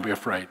afraid, don't be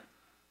afraid.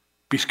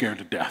 Be scared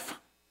to death.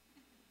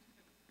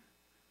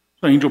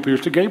 The angel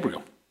appears to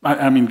Gabriel.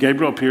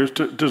 Gabriel appears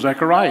to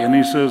Zechariah, and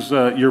he says,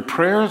 your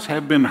prayers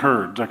have been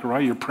heard.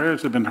 Zechariah, your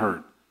prayers have been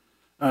heard.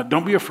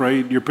 Don't be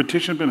afraid. Your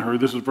petition has been heard.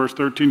 This is verse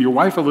 13. Your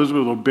wife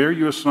Elizabeth will bear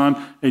you a son,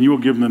 and you will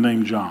give him the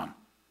name John.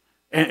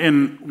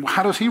 And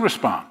how does he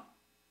respond?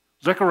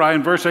 Zechariah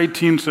in verse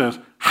 18 says,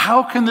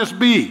 how can this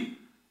be?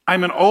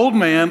 I'm an old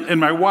man, and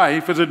my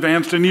wife is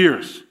advanced in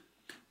years.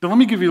 Now, let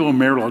me give you a little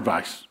marital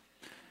advice.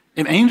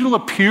 An angel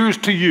appears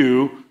to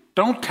you.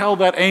 Don't tell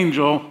that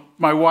angel,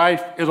 my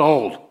wife is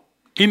old.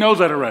 He knows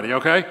that already,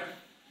 okay?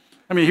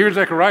 Here's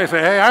Zechariah say,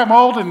 hey, I'm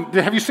old, and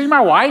have you seen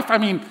my wife? I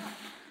don't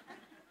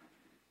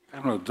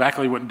know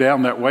exactly what went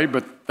down that way,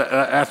 but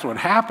that's what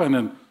happened.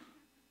 And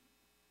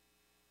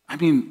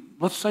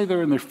let's say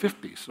they're in their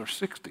 50s or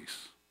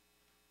 60s.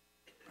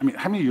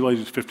 How many of you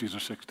ladies 50s or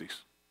 60s?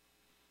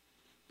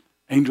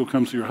 Angel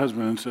comes to your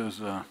husband and says,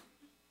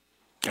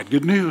 got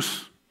good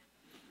news.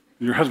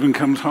 And your husband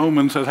comes home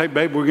and says, hey,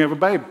 babe, we're going to have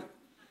a babe.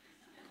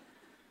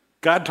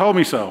 God told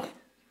me so.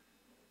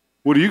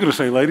 What are you going to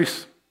say,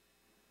 ladies?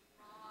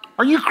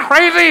 Are you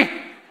crazy?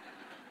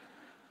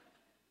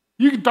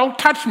 You don't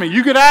touch me.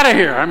 You get out of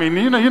here.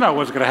 You know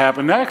what's going to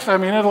happen next. It's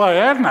like,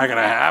 that's not going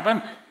to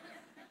happen.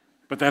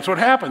 But that's what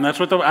happened.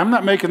 I'm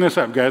not making this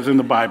up, guys, in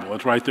the Bible.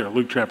 It's right there,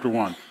 Luke chapter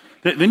 1.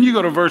 Then you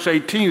go to verse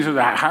 18. It says,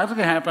 how's it going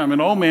to happen? I'm an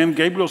old man.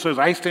 Gabriel says,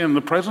 I stand in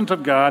the presence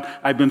of God.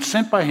 I've been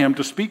sent by him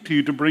to speak to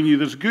you, to bring you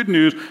this good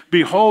news.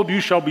 Behold, you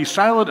shall be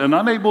silent and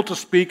unable to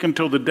speak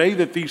until the day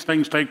that these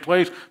things take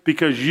place,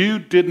 because you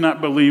did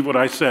not believe what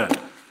I said.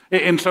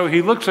 And so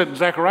he looks at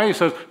Zechariah and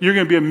says, you're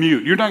going to be a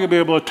mute. You're not going to be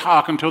able to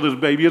talk until this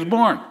baby is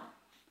born.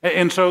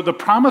 And so the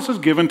promise is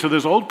given to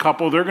this old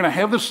couple. They're going to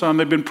have the son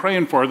they've been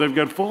praying for. They've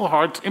got full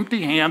hearts,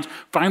 empty hands.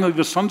 Finally,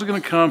 the son's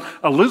going to come.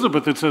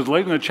 Elizabeth, it says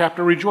later in the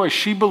chapter, rejoiced.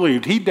 She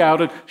believed. He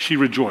doubted. She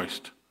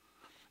rejoiced.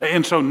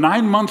 And so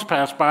 9 months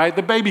pass by.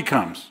 The baby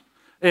comes.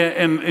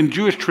 And in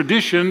Jewish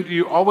tradition,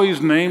 you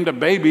always named a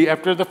baby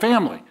after the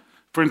family.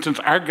 For instance,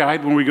 our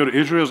guide, when we go to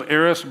Israel, is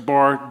Eres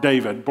bar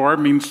David. Bar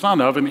means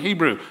son of in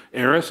Hebrew.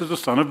 Eres is the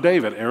son of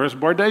David. Eres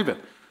bar David.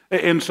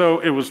 And so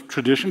it was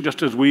tradition,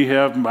 just as we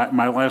have,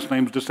 my last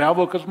name is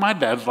DeSalvo because my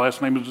dad's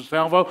last name is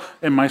DeSalvo,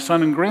 and my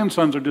son and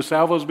grandsons are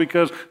DeSalvos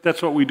because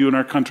that's what we do in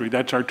our country.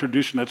 That's our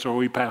tradition. That's where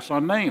we pass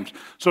on names.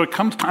 So it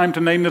comes time to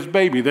name this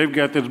baby. They've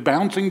got this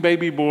bouncing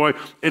baby boy.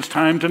 It's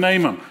time to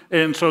name him.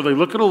 And so they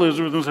look at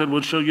Elizabeth and said,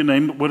 what shall you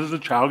name? What is the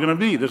child going to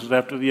be? This is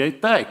after the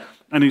 8th day.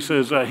 And he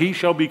says, he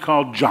shall be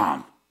called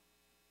John.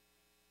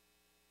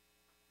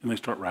 And they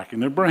start racking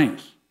their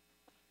brains.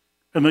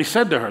 And they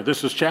said to her,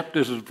 this is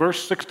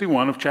verse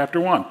 61 of chapter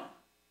 1.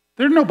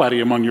 There's nobody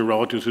among your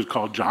relatives who's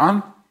called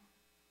John.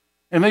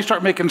 And they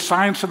start making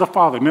signs to the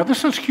father. Now,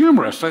 this is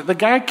humorous. The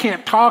guy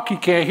can't talk, he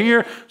can't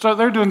hear, so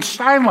they're doing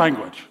sign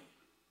language.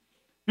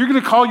 You're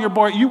going to call your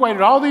boy, you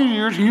waited all these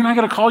years, and you're not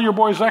going to call your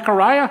boy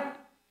Zechariah?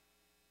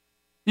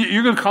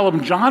 You're going to call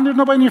him John? There's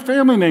nobody in your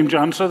family named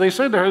John. So they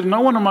said there's no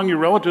one among your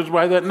relatives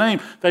by that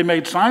name. They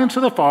made signs to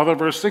the father,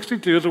 verse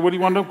 62, so what do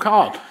you want him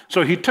called?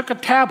 So he took a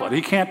tablet.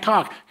 He can't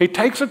talk. He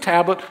takes a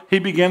tablet. He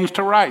begins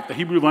to write. The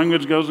Hebrew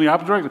language goes in the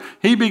opposite direction.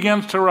 He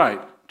begins to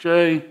write,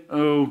 John.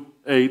 Well,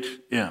 he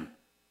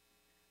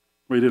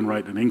didn't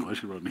write in English.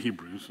 He wrote in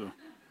Hebrew. So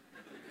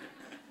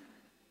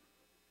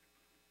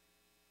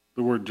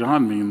the word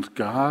John means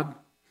God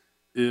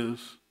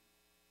is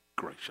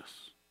gracious.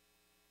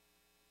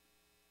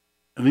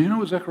 And then you know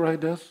what Zechariah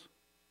does?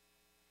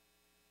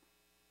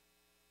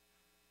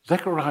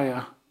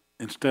 Zechariah,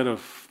 instead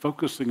of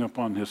focusing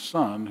upon his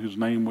son, whose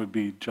name would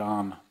be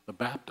John the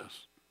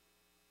Baptist,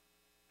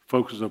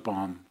 focuses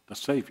upon the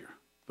Savior,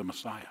 the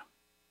Messiah.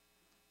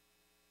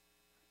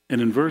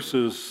 And in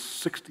verses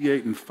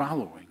 68 and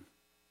following,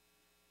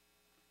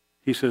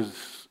 he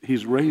says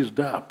he's raised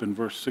up, in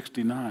verse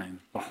 69,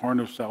 the horn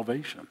of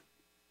salvation,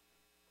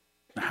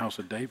 the house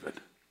of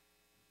David.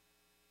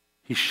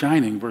 He's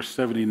shining, verse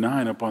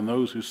 79, upon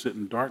those who sit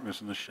in darkness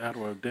and the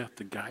shadow of death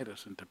to guide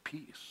us into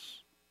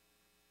peace.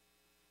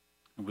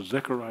 And what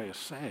Zechariah is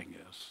saying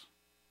is,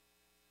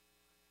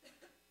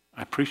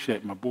 I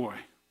appreciate my boy,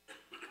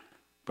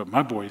 but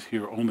my boy is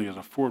here only as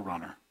a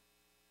forerunner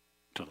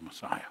to the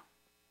Messiah.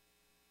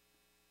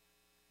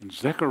 And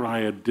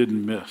Zechariah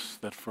didn't miss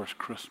that first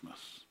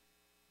Christmas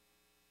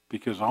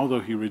because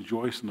although he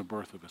rejoiced in the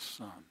birth of his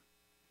son,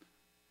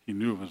 he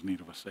knew of his need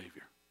of a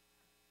Savior.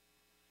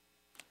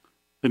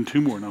 Then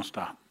two more, and I'll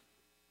stop.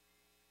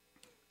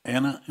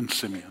 Anna and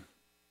Simeon.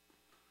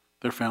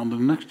 They're found in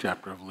the next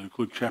chapter of Luke,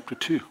 Luke chapter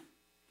 2.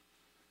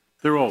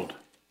 They're old.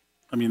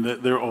 I mean,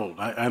 they're old.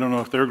 I don't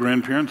know if they're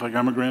grandparents, like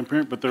I'm a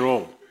grandparent, but they're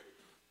old.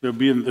 They'll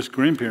be in this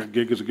grandparent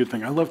gig is a good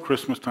thing. I love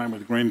Christmas time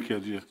with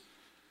grandkids. You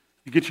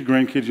get your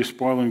grandkids, you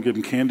spoil them, give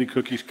them candy,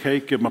 cookies,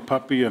 cake, give them a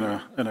puppy and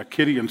a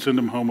kitty, and send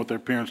them home with their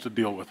parents to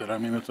deal with it. I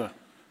mean, it's a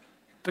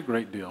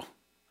great deal.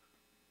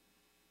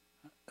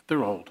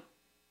 They're old.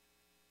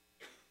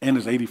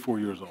 Anna's 84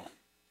 years old.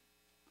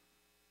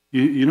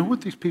 You know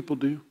what these people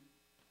do?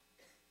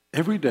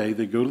 Every day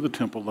they go to the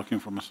temple looking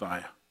for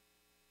Messiah.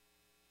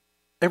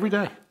 Every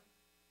day.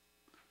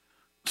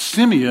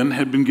 Simeon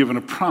had been given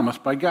a promise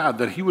by God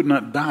that he would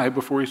not die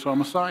before he saw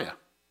Messiah.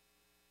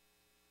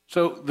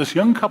 So this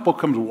young couple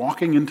comes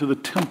walking into the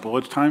temple.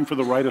 It's time for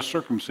the rite of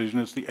circumcision.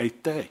 It's the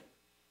 8th day.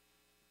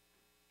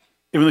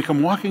 And when they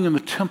come walking in the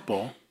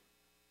temple,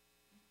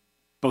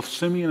 both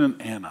Simeon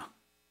and Anna,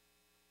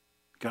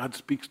 God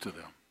speaks to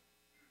them.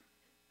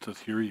 Says,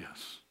 here he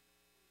is.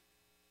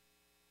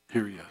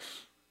 Here he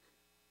is.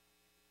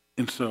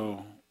 And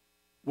so,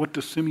 what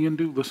does Simeon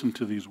do? Listen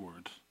to these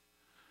words.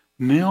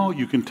 Now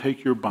you can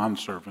take your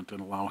bondservant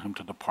and allow him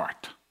to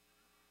depart.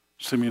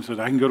 Simeon says,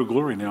 I can go to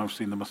glory now. I've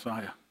seen the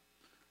Messiah.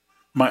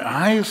 My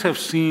eyes have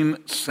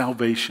seen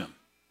salvation,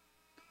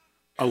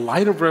 a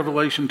light of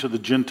revelation to the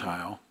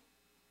Gentile,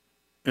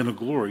 and a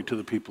glory to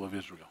the people of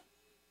Israel.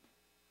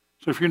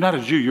 So if you're not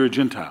a Jew, you're a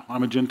Gentile.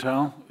 I'm a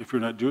Gentile. If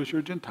you're not Jewish,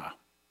 you're a Gentile.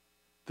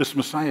 This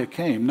Messiah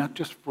came not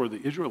just for the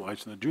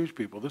Israelites and the Jewish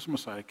people. This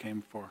Messiah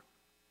came for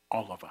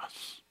all of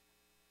us.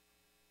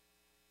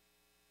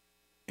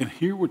 And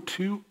here were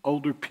two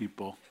older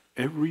people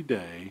every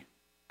day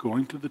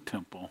going to the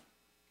temple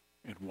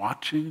and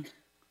watching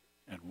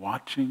and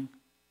watching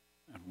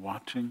and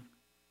watching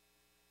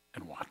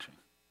and watching.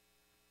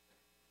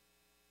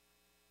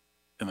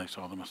 And they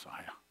saw the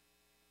Messiah.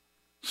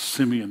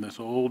 Simeon, this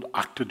old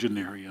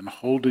octogenarian,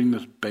 holding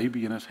this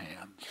baby in his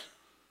hands.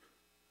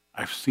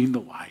 I've seen the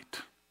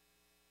light,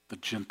 the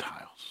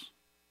Gentiles,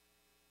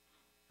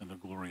 and the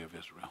glory of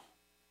Israel.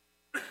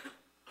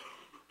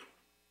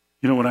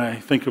 You know, when I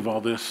think of all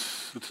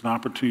this, it's an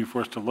opportunity for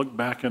us to look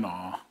back in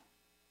awe,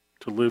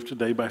 to live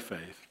today by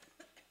faith,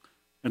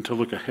 and to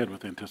look ahead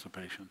with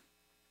anticipation.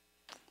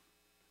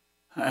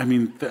 I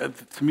mean,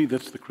 to me,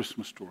 that's the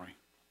Christmas story.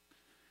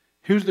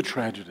 Here's the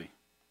tragedy.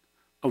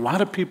 A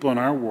lot of people in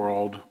our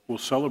world will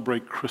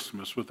celebrate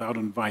Christmas without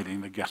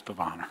inviting the guest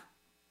of honor.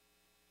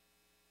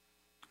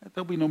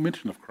 There'll be no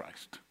mention of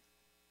Christ.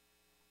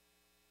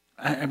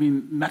 I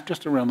mean, not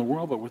just around the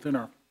world, but within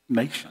our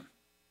nation,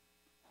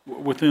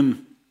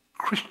 within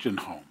Christian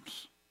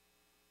homes.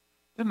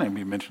 There's not going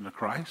to be mention of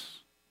Christ.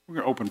 We're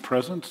going to open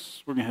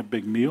presents. We're going to have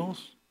big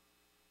meals.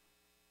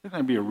 There's not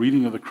going to be a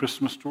reading of the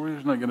Christmas story.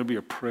 There's not going to be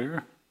a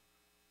prayer.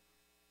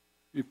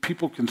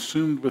 People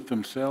consumed with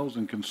themselves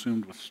and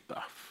consumed with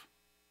stuff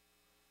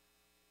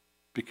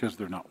because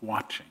they're not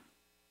watching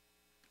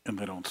and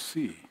they don't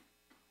see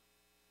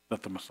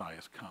that the Messiah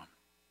has come.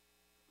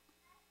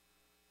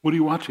 What are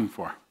you watching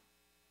for?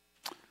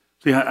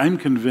 See, I'm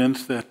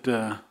convinced that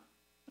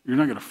you're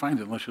not going to find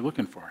it unless you're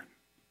looking for it.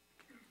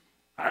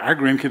 Our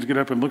grandkids get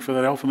up and look for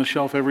that elf on the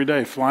shelf every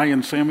day. Fly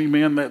and Sammy,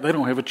 man, they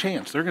don't have a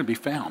chance. They're going to be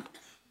found.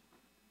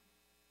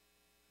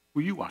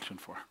 What are you watching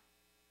for?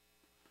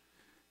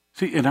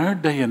 See, in our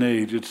day and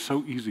age, it's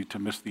so easy to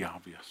miss the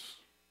obvious.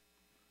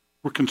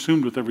 We're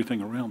consumed with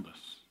everything around us.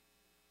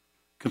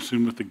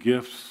 Consumed with the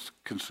gifts,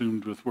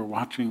 consumed with we're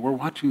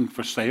watching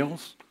for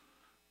sales.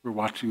 We're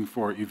watching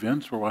for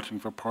events. We're watching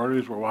for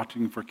parties. We're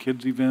watching for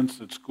kids'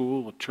 events at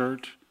school, at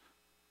church.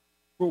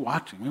 We're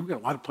watching. We've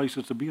got a lot of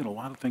places to be and a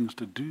lot of things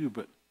to do,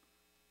 but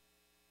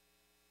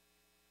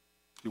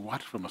you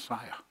watch for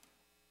Messiah.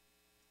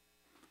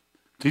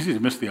 It's easy to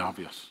miss the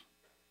obvious.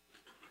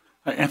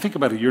 I think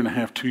about a year and a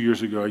half, 2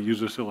 years ago, I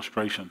used this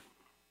illustration.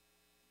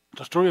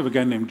 It's a story of a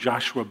guy named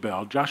Joshua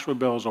Bell. Joshua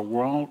Bell is a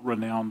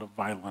world-renowned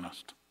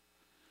violinist.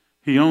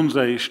 He owns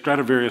a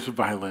Stradivarius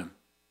violin.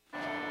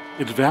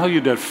 It's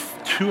valued at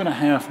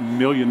 $2.5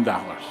 million.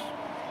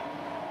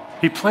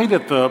 He played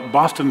at the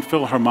Boston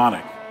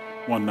Philharmonic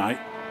one night.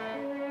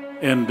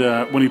 And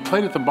when he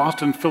played at the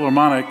Boston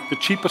Philharmonic, the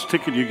cheapest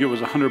ticket you get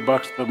was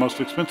 $100. The most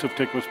expensive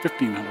ticket was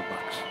 $1,500.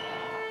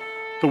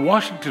 The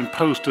Washington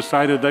Post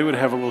decided they would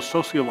have a little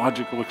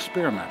sociological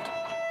experiment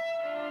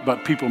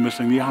about people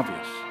missing the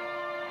obvious.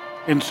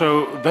 And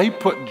so they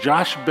put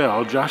Joshua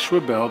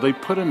Bell, they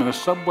put him in a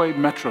subway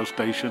metro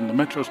station, the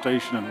metro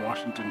station in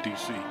Washington,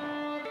 D.C.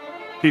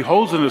 He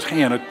holds in his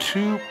hand a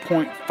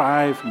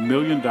 $2.5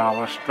 million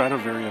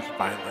Stradivarius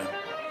violin.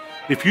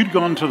 If you'd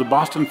gone to the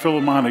Boston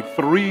Philharmonic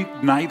 3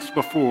 nights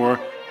before,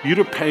 you'd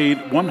have paid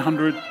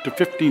 $100 to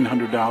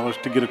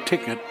 $1,500 to get a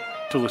ticket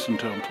to listen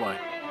to him play.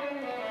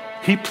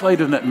 He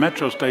played in that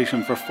metro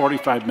station for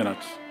 45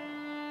 minutes.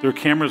 There were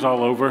cameras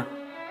all over.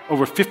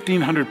 Over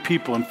 1,500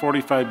 people in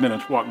 45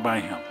 minutes walked by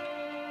him.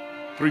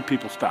 3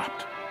 people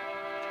stopped.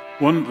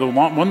 The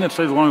one that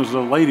stayed along was a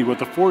lady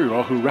with a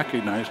 4-year-old who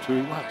recognized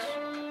who he was.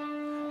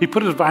 He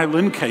put his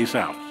violin case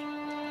out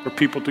for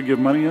people to give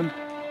money in.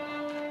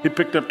 He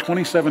picked up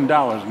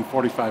 $27 in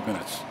 45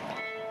 minutes.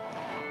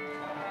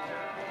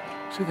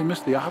 See, they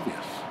missed the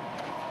obvious.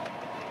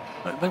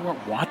 They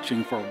weren't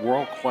watching for a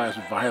world-class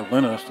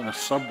violinist in a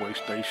subway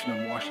station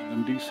in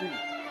Washington, D.C.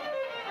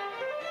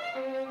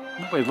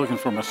 Nobody's looking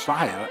for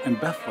Messiah in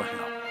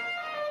Bethlehem.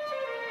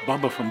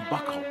 Bubba from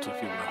Buckholz,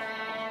 if you will.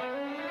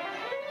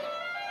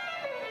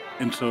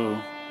 And so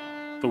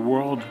the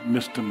world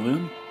missed him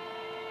then,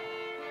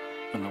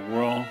 and the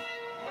world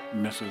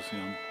misses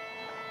him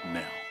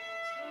now.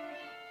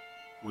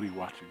 What are you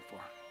watching for?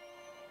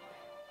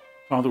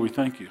 Father, we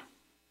thank you.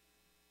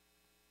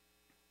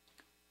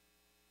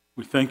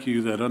 We thank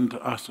you that unto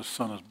us a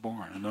son is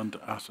born, and unto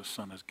us a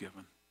son is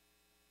given.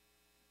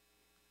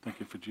 Thank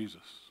you for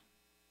Jesus.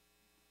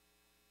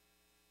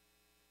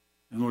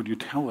 And Lord, you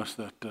tell us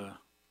that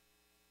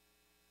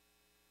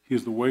he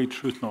is the way,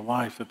 truth, and the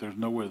life, that there's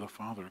no way to the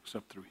Father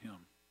except through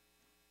him.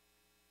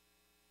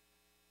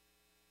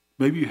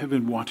 Maybe you have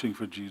been watching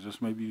for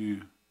Jesus. Maybe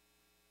you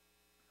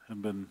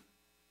have been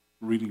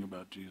reading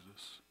about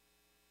Jesus.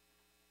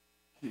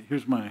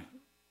 Here's my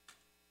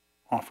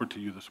offer to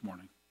you this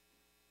morning.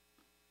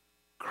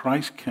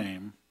 Christ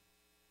came,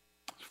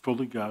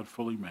 fully God,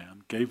 fully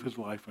man, gave his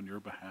life on your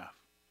behalf.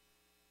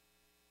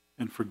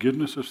 And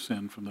forgiveness of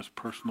sin from this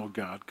personal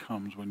God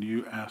comes when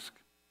you ask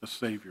the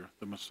Savior,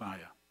 the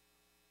Messiah,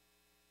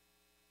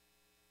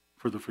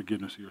 for the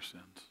forgiveness of your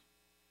sins.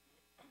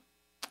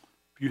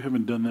 If you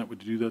haven't done that,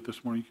 would you do that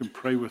this morning? You can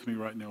pray with me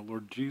right now.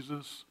 Lord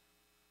Jesus,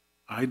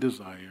 I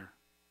desire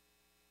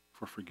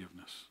for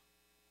forgiveness.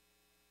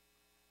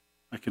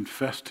 I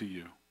confess to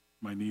you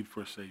my need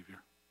for a Savior.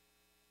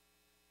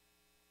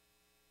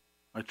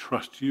 I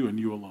trust you and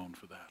you alone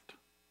for that.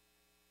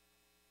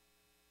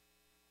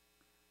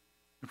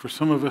 And for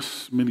some of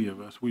us, many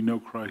of us, we know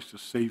Christ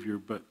as Savior,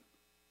 but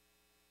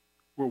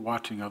we're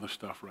watching other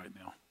stuff right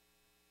now.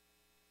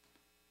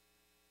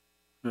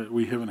 That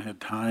we haven't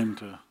had time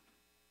to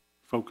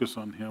focus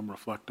on him,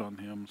 reflect on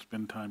him,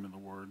 spend time in the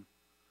Word.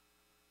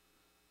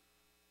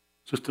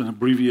 Just an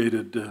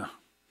abbreviated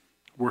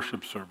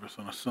worship service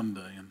on a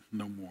Sunday and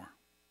no more.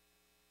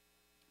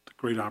 It's a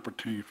great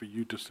opportunity for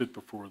you to sit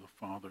before the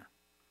Father,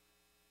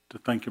 to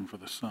thank him for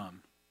the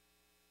Son.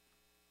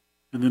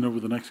 And then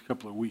over the next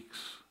couple of weeks,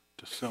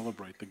 to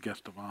celebrate the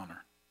guest of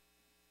honor.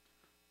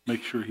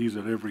 Make sure he's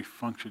at every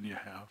function you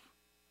have.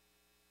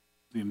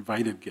 The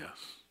invited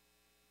guest,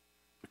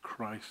 the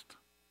Christ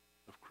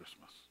of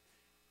Christmas.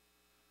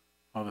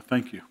 Father,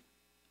 thank you.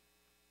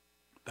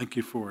 Thank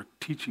you for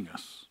teaching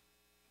us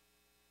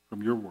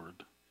from your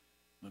word.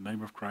 In the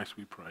name of Christ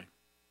we pray.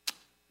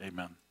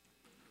 Amen.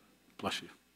 Bless you.